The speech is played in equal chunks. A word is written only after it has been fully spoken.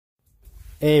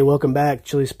Hey, welcome back.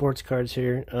 Chili Sports Cards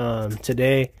here.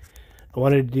 Today I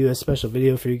wanted to do a special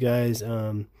video for you guys.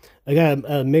 I got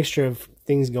a mixture of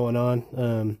things going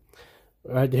on.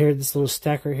 Right here, this little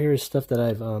stack right here is stuff that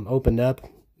I've opened up,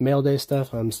 mail day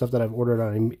stuff, stuff that I've ordered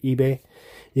on eBay.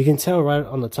 You can tell right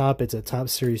on the top it's a Top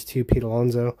Series 2 Pete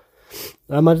Alonso.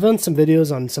 I've done some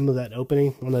videos on some of that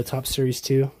opening on the Top Series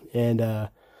 2,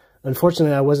 and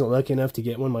unfortunately I wasn't lucky enough to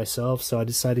get one myself, so I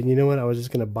decided, you know what, I was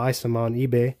just going to buy some on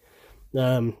eBay.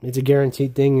 It's a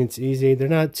guaranteed thing. It's easy. They're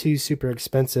not too super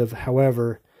expensive.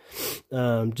 However,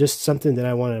 just something that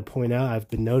I wanted to point out, I've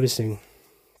been noticing.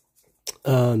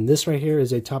 This right here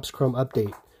is a Topps Chrome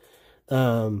update.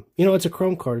 You know, it's a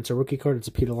Chrome card. It's a rookie card. It's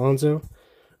a Pete Alonso.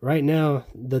 Right now,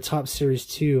 the Topps Series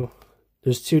 2,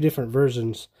 there's two different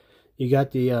versions. You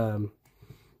got the,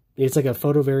 it's like a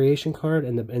photo variation card,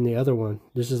 and the other one.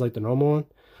 This is like the normal one.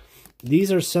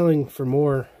 These are selling for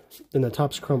more than the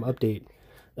Topps Chrome update.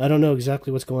 I don't know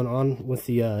exactly what's going on with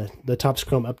the Topps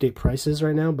Chrome update prices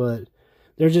right now, but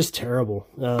they're just terrible.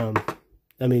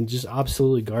 I mean, just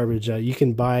absolutely garbage. You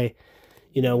can buy,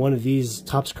 you know, one of these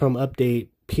Topps Chrome update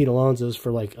Pete Alonsos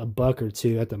for like $1 or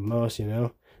 $2 at the most. You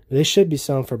know, they should be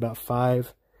selling for about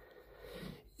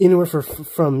anywhere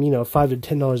from you know, $5 to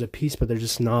 $10 a piece, but they're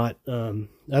just not.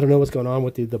 I don't know what's going on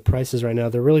with the prices right now.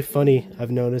 They're really funny.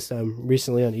 I've noticed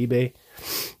recently on eBay.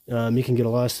 You can get a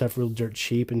lot of stuff real dirt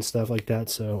cheap and stuff like that.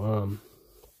 So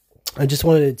I just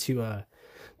wanted to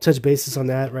touch bases on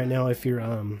that right now. If you're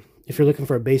looking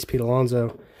for a base Pete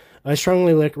Alonso, I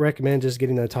strongly recommend just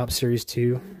getting the Top Series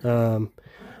 2,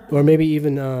 or maybe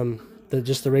even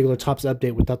just the regular Topps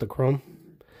update without the Chrome.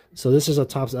 So this is a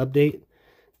Topps update,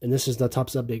 and this is the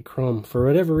Topps update Chrome. For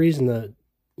whatever reason, the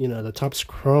Topps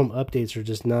Chrome updates are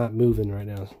just not moving right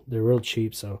now. They're real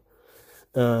cheap. So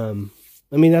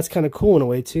I mean, that's kind of cool in a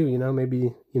way too, you know. Maybe,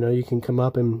 you know, you can come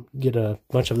up and get a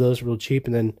bunch of those real cheap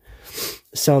and then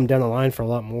sell them down the line for a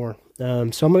lot more. So I'm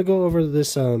going to go over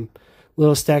this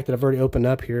little stack that I've already opened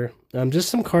up here. Just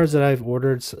some cards that I've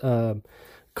ordered,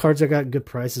 cards I got good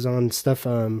prices on, stuff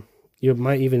you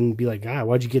might even be like, ah,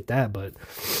 why'd you get that? But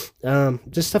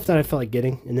just stuff that I felt like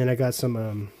getting. And then I got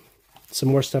some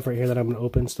more stuff right here that I'm going to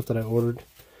open, stuff that I ordered.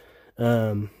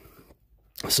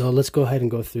 So let's go ahead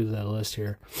and go through the list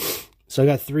here. So I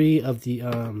got 3 of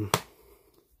the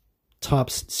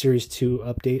Topps Series 2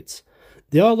 updates.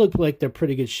 They all look like they're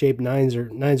pretty good shape.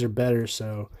 9s are better,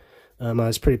 so I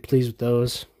was pretty pleased with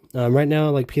those. Right now,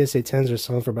 like PSA 10s are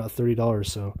selling for about $30,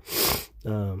 so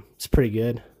it's pretty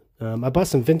good. I bought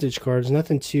some vintage cards,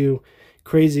 nothing too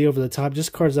crazy over the top,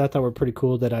 just cards that I thought were pretty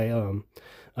cool that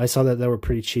I saw that were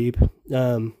pretty cheap.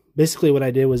 Basically, what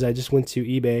I did was I just went to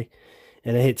eBay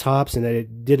and I hit Topps and I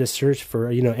did a search for,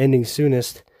 you know, ending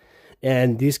soonest.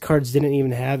 And these cards didn't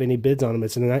even have any bids on them.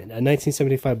 It's a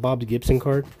 1975 Bob Gibson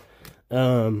card.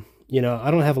 You know,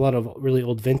 I don't have a lot of really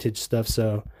old vintage stuff,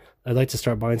 so I'd like to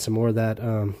start buying some more of that.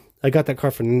 I got that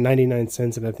card for 99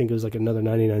 cents, and I think it was like another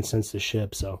 99 cents to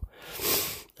ship. So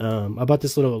I bought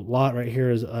this little lot right here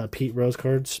as Pete Rose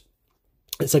cards.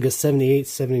 It's like a 78,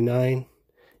 79,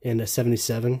 and a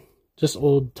 77. Just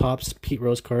old Topps Pete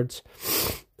Rose cards.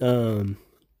 You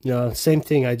know, same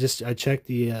thing. I checked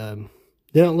the...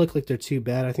 They don't look like they're too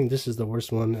bad. I think this is the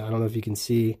worst one. I don't know if you can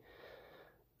see.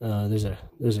 There's a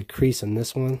crease in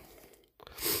this one,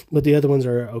 but the other ones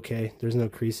are okay. There's no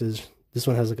creases. This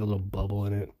one has like a little bubble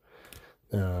in it.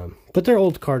 But they're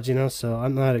old cards, you know, so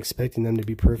I'm not expecting them to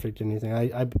be perfect or anything.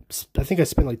 I think I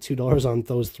spent like $2 on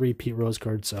those 3 Pete Rose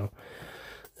cards. So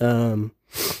I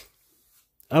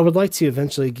would like to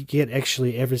eventually get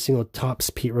actually every single Topps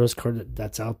Pete Rose card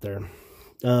that's out there.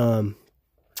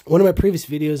 One of my previous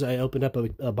videos, I opened up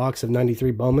a box of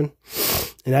 93 Bowman,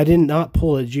 and I did not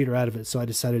pull a Jeter out of it, so I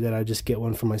decided that I'd just get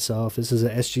one for myself. This is a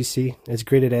SGC. It's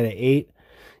graded at an 8.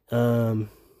 You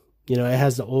know, it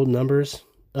has the old numbers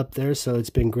up there, so it's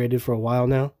been graded for a while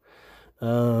now.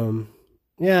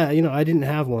 Yeah, you know, I didn't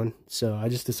have one, so I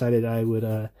just decided I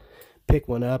would pick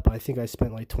one up. I think I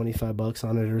spent like $25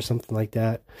 on it or something like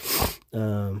that.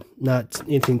 Not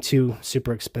anything too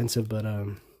super expensive, but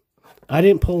I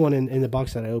didn't pull one in the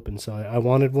box that I opened, so I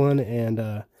wanted one.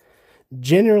 And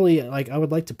generally, like, I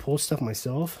would like to pull stuff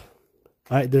myself.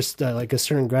 There's like a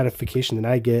certain gratification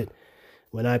that I get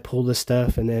when I pull this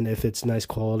stuff, and then if it's nice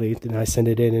quality, then I send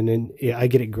it in, and then I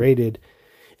get it graded.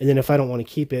 And then if I don't want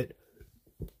to keep it,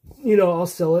 you know, I'll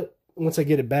sell it once I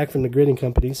get it back from the grading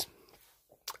companies.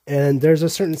 And there's a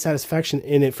certain satisfaction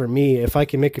in it for me. If I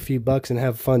can make a few bucks and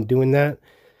have fun doing that,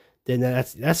 then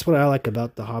that's what I like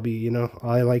about the hobby. You know,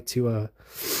 I like to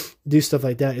do stuff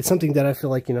like that. It's something that I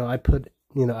feel like, you know, I put,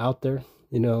 you know, out there.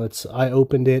 You know, I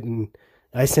opened it and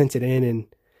I sent it in, and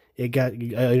it got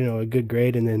a good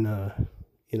grade, and then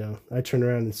I turned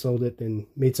around and sold it and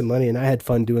made some money, and I had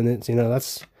fun doing it.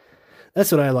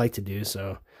 That's what I like to do.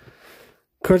 So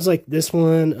cards like this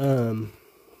one,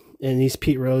 and these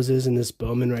Pete Roses and this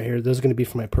Bowman right here, those are going to be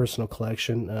for my personal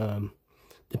collection.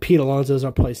 The Pete Alonsos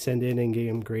I'll probably send in and get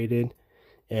them graded,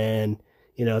 and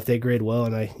if they grade well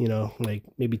and I like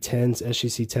maybe 10s,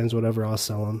 SGC 10s, whatever, I'll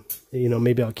sell them.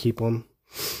 Maybe I'll keep them.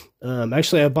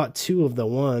 Actually, I bought two of that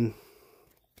one.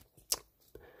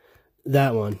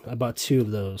 I bought two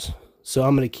of those, so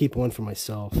I'm going to keep one for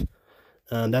myself.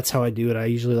 That's how I do it. I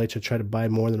usually like to try to buy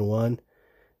more than one,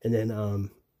 and then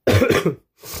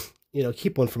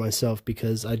keep one for myself,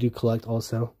 because I do collect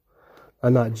also.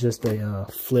 I'm not just a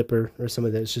flipper or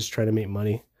somebody that's just trying to make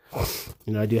money.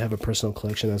 I do have a personal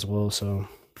collection as well. So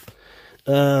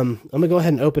I'm gonna go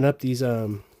ahead and open up these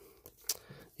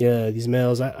these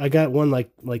mails. I got one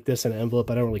like this in an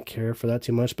envelope. I don't really care for that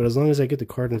too much, but as long as I get the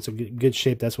card and it's a good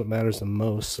shape, that's what matters the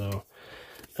most. So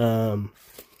I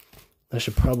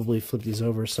should probably flip these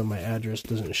over so my address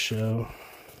doesn't show.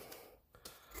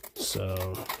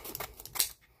 So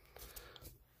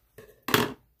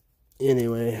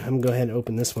anyway, I'm gonna go ahead and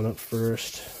open this one up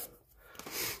first.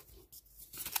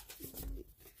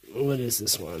 What is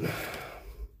this one?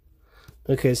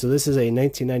 Okay, so this is a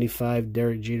 1995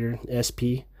 Derek Jeter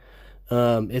SP.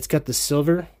 It's got the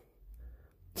silver,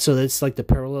 so it's like the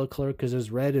parallel color, because there's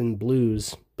red and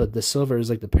blues, but the silver is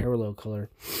like the parallel color.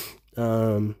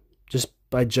 Just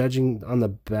by judging on the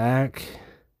back,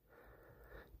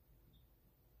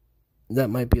 that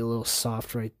might be a little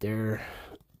soft right there,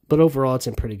 but overall it's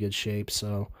in pretty good shape.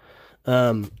 So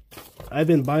I've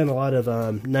been buying a lot of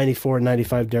 94 and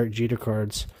 95 Derek Jeter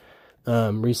cards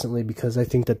recently, because I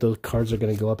think that those cards are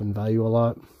going to go up in value a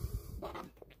lot,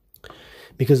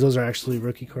 because those are actually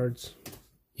rookie cards,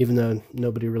 even though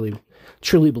nobody really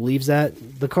truly believes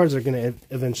that. The cards are going to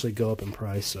eventually go up in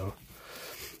price. So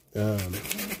and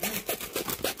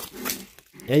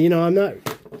I'm not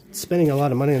spending a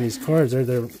lot of money on these cards.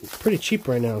 They're pretty cheap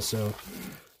right now. So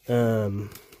here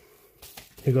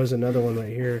goes another one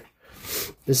right here.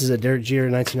 This is a Derek Jeter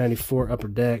 1994 Upper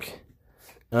Deck.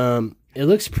 It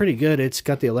looks pretty good. It's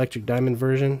got the electric diamond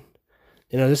version.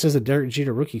 This is a Derek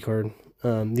Jeter rookie card.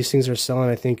 These things are selling,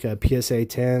 I think, PSA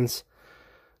 10s.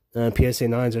 PSA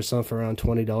 9s are selling for around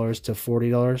 $20 to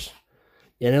 $40.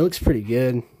 And it looks pretty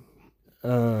good.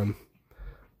 The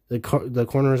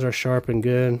corners are sharp and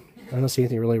good. I don't see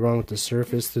anything really wrong with the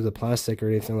surface through the plastic or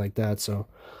anything like that. So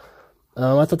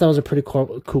I thought that was a pretty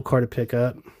cool card to pick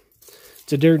up.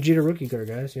 It's a Derek Jeter rookie card,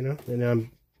 guys, And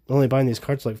I'm only buying these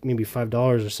cards like maybe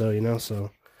 $5 or so,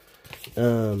 So,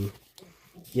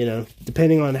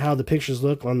 depending on how the pictures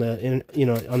look on the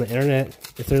on the internet,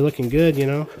 if they're looking good,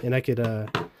 and I could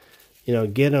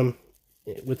get them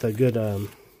with a good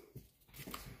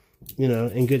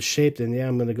in good shape, then yeah,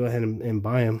 I'm gonna go ahead and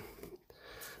buy them.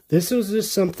 This was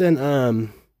just something.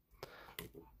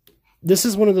 This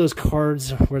is one of those cards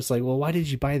where it's like, well, why did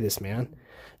you buy this, man?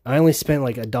 I only spent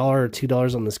like $1 or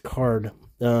 $2 on this card.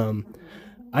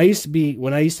 I used to be,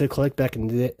 when I used to collect back in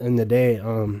the day,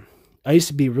 I used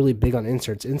to be really big on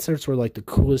inserts. Inserts were like the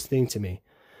coolest thing to me.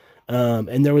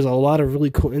 And there was a lot of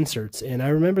really cool inserts. And I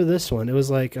remember this one. It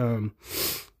was like,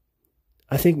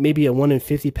 I think maybe a 1 in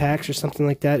 50 packs or something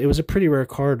like that. It was a pretty rare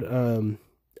card.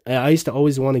 I used to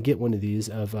always want to get one of these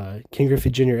of King Griffey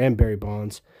Jr. and Barry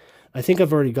Bonds. I think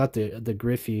I've already got the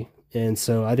Griffey, and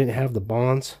so I didn't have the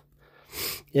Bonds.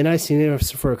 And I seen it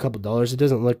for a couple dollars. It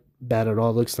doesn't look bad at all.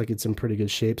 It looks like it's in pretty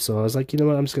good shape. So I was like, you know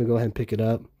what? I'm just going to go ahead and pick it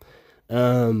up.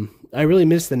 I really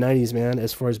miss the 90s, man,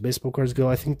 as far as baseball cards go.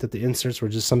 I think that the inserts were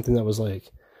just something that was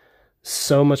like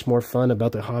so much more fun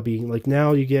about the hobby. Like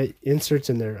now you get inserts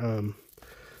and they're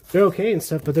okay and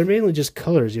stuff, but they're mainly just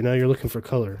colors, you're looking for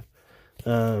color.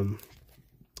 And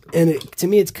to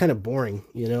me, it's kind of boring,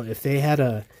 if they had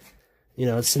a,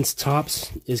 since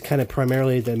Topps is kind of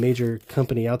primarily the major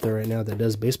company out there right now that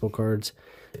does baseball cards.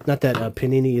 Not that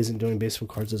Panini isn't doing baseball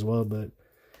cards as well, but,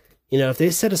 if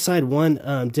they set aside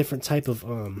one different type of,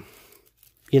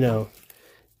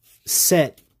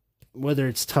 set, whether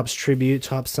it's Topps Tribute,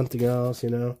 Topps something else,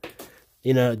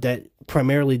 that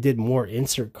primarily did more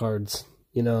insert cards,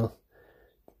 I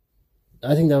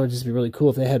think that would just be really cool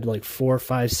if they had like 4,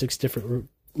 5, 6 different,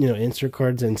 insert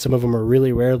cards, and some of them are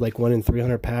really rare, like 1 in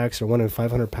 300 packs or 1 in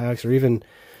 500 packs, or even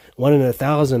 1 in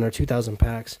 1,000 or 2,000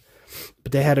 packs.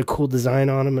 But they had a cool design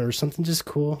on them or something just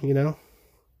cool,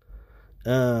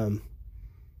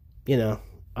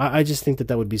 I just think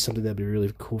that would be something that would be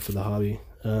really cool for the hobby.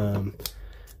 A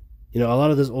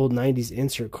lot of those old 90s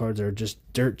insert cards are just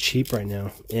dirt cheap right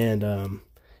now. And,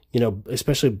 you know,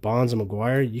 especially Bonds and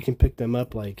McGuire, you can pick them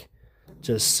up like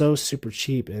just so super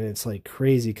cheap, and it's like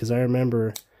crazy because I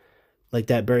remember like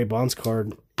that Barry Bonds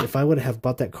card. If I would have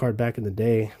bought that card back in the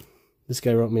day, this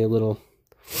guy wrote me a little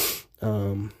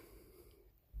note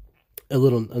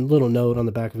on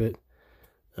the back of it.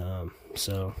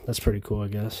 So that's pretty cool, I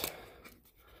guess.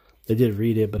 They did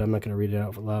read it, but I'm not gonna read it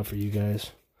out loud for you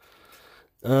guys.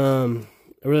 I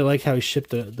really like how he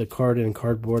shipped the card in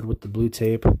cardboard with the blue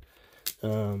tape.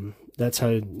 That's how,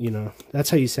 you know, that's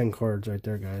how you send cards right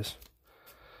there, guys.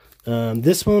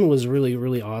 This one was really,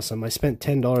 really awesome. I spent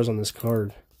 $10 on this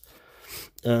card.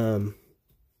 I'm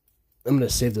gonna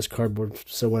save this cardboard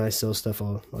so when I sell stuff,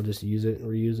 I'll just use it,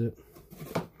 reuse it.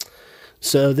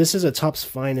 So this is a Topps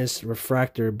Finest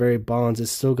refractor Barry Bonds.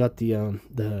 It's still got the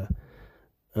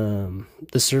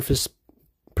surface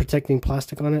protecting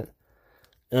plastic on it.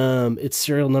 It's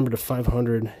serial number to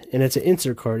 500, and it's an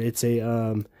insert card. It's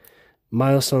a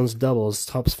Milestones Doubles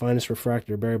Topps Finest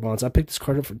refractor Barry Bonds. I picked this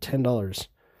card up for $10.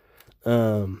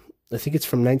 I think it's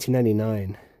from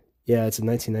 1999. Yeah, it's in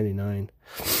 1999.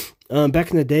 Back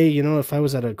in the day, you know, if I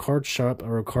was at a card shop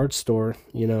or a card store,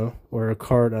 you know, or a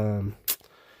card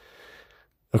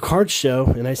show,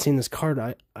 and I seen this card,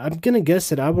 I'm gonna guess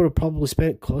that I would have probably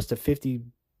spent close to $50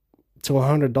 to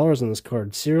 $100 on this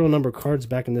card. Serial number cards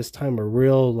back in this time were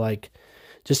real, like,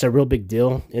 just a real big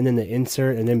deal. And then the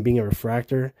insert, and then being a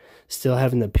refractor, still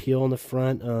having the peel on the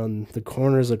front. The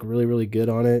corners look really, really good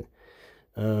on it.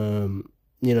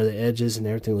 You know, the edges and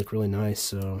everything look really nice.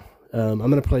 So I'm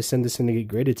gonna probably send this in to get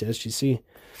graded to SGC,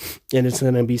 and it's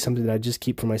gonna be something that I just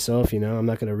keep for myself. You know, I'm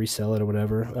not gonna resell it or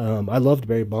whatever. I loved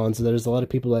Barry Bonds. There's a lot of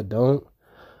people that don't.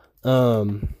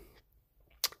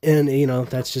 And you know,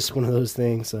 that's just one of those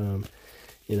things.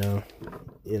 You know,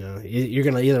 you're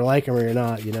gonna either like him or you're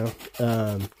not. You know,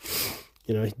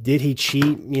 did he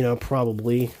cheat? You know,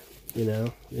 probably. You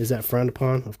know, is that frowned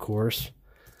upon? Of course.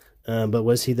 But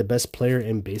was he the best player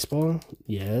in baseball?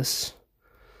 Yes.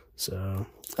 So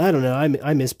I don't know.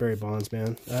 I miss Barry Bonds,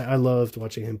 man. I loved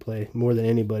watching him play more than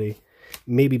anybody,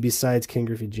 maybe besides Ken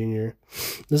Griffey Jr.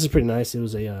 This is pretty nice. It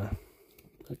was they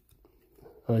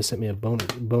sent me a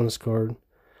bonus card.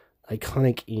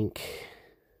 Iconic ink.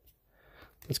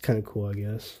 That's kind of cool, I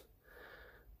guess.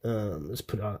 Let's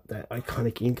put out that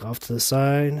iconic ink off to the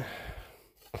side.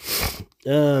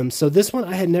 So this one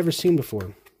I had never seen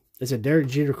before. It's a Derek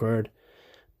Jeter card.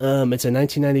 It's a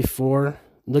 1994.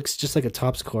 Looks just like a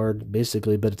Topps card,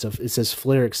 basically, but it says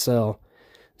Flair Excel.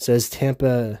 It says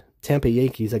Tampa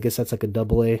Yankees. I guess that's like a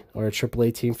AA or a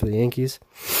AAA team for the Yankees.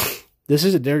 This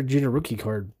is a Derek Jeter rookie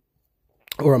card,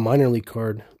 or a minor league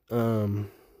card. You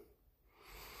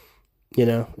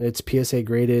know, it's PSA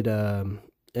graded at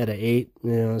an 8.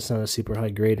 You know, it's not a super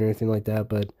high grade or anything like that,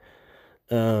 but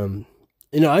you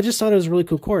know, I just thought it was a really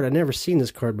cool card. I'd never seen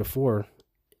this card before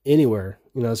anywhere.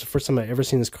 You know, it's the first time I ever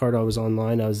seen this card. I was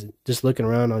online. I was just looking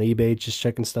around on eBay, just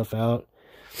checking stuff out.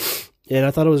 And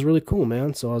I thought it was really cool,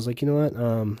 man. So I was like, you know what?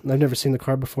 I've never seen the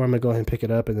card before. I'm going to go ahead and pick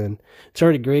it up. And then it's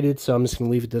already graded, so I'm just going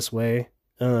to leave it this way.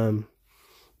 And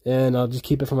I'll just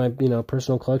keep it for my, you know,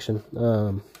 personal collection.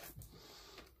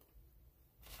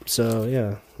 So,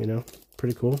 yeah, you know,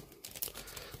 pretty cool.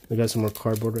 I got some more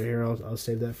cardboard right here. I'll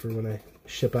save that for when I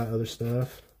ship out other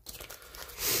stuff.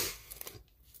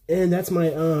 And that's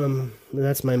my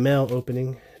mail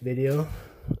opening video.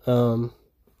 I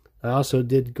also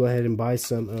did go ahead and buy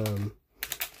some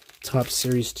Topps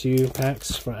Series 2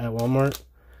 packs at Walmart.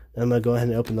 I'm going to go ahead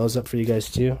and open those up for you guys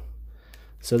too.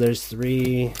 So there's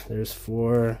 3, there's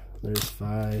 4, there's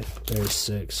 5, there's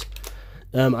 6.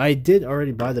 I did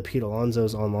already buy the Pete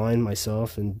Alonso's online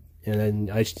myself, and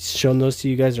I've shown those to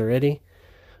you guys already.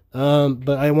 But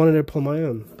I wanted to pull my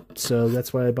own, so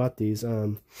that's why I bought these.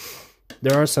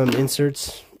 There are some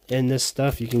inserts in this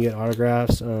stuff. You can get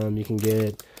autographs. You can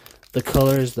get the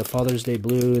colors, the Father's Day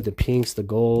blue, the pinks, the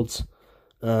golds.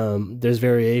 There's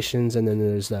variations, and then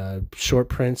there's short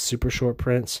prints, super short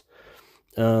prints,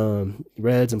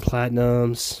 reds and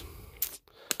platinums,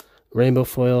 rainbow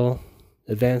foil,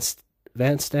 advanced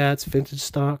stats, vintage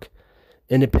stock,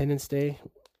 Independence Day.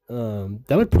 That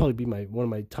would probably be one of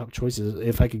my top choices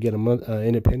if I could get a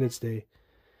Independence Day.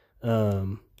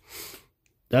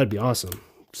 That'd be awesome.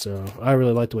 So I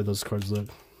really like the way those cards look.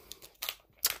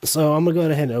 So I'm gonna go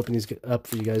ahead and open these up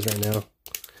for you guys right now.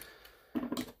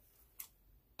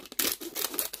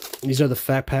 These are the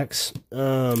fat packs.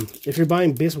 If you're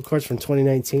buying baseball cards from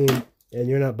 2019 and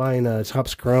you're not buying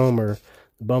Topps Chrome or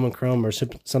Bowman Chrome or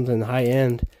something high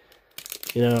end,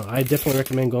 you know, I definitely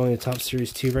recommend going to Topps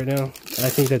Series 2 right now. I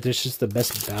think that this is the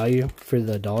best value for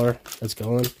the dollar that's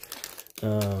going.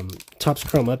 Topps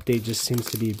Chrome Update just seems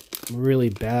to be really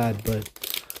bad, but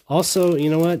Also, you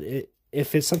know what?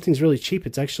 If it's something's really cheap,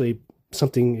 it's actually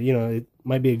something, you know, it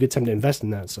might be a good time to invest in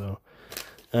that. So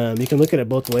you can look at it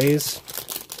both ways.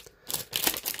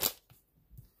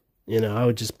 You know, I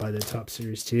would just buy the top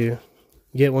series too.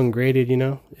 Get one graded, you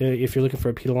know, if you're looking for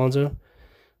a Pete Alonso.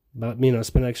 But, you know,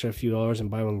 spend an extra few dollars and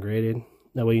buy one graded.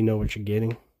 That way you know what you're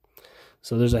getting.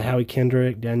 So there's a Howie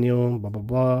Kendrick, Daniel, blah, blah,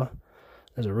 blah.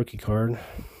 There's a rookie card.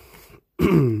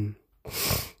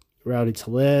 Rowdy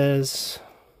Tellez.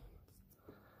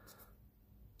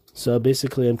 So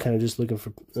basically I'm kind of just looking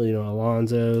for, you know,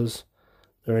 Alonsos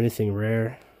or anything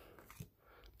rare.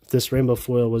 If this rainbow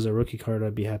foil was a rookie card,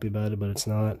 I'd be happy about it, but it's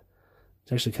not.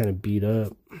 It's actually kind of beat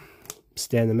up.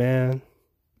 Stan the Man.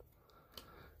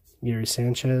 Gary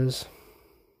Sanchez.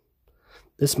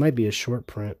 This might be a short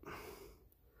print.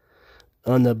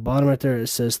 On the bottom right there, it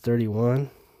says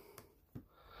 31.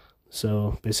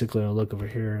 So basically, I'll look over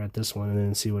here at this one and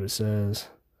then see what it says.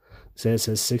 Say it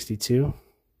says 62.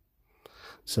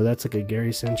 So that's like a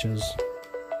Gary Sanchez.